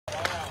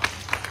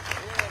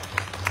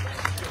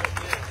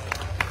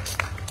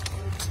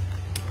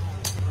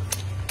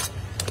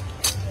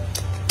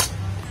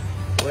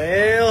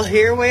Well,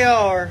 here we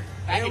are.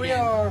 Here we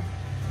are.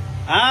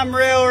 I'm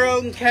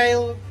Railroadin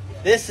Caleb.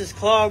 This is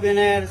Clogging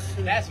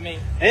Addison. That's me.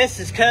 This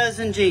is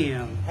Cousin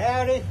Jeem.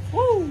 Howdy.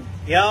 Woo!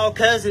 Y'all,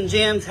 Cousin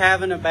Jim's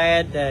having a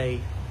bad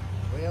day.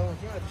 Well,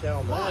 you gotta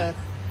tell him that.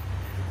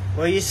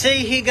 Well, you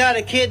see, he got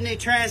a kidney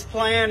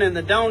transplant, and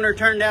the donor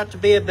turned out to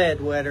be a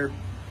bedwetter.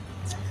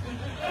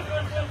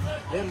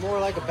 Been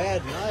more like a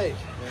bad night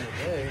than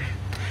a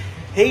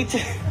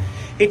day.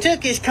 He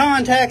took his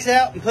contacts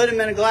out and put them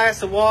in a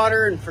glass of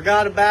water and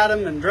forgot about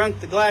them and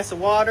drunk the glass of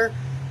water.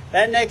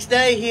 That next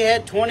day, he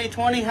had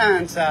 20/20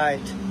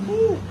 hindsight.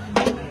 Woo.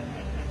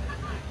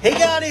 He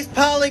got his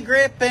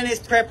polygrip and his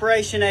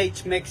preparation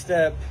H mixed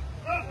up.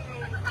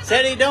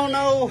 Said he don't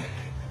know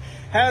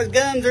how his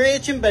gums are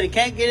itching, but he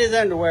can't get his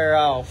underwear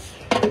off.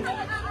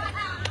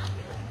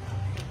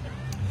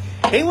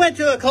 He went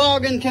to a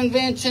clogging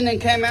convention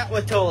and came out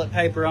with toilet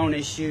paper on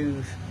his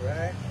shoes.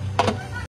 Right.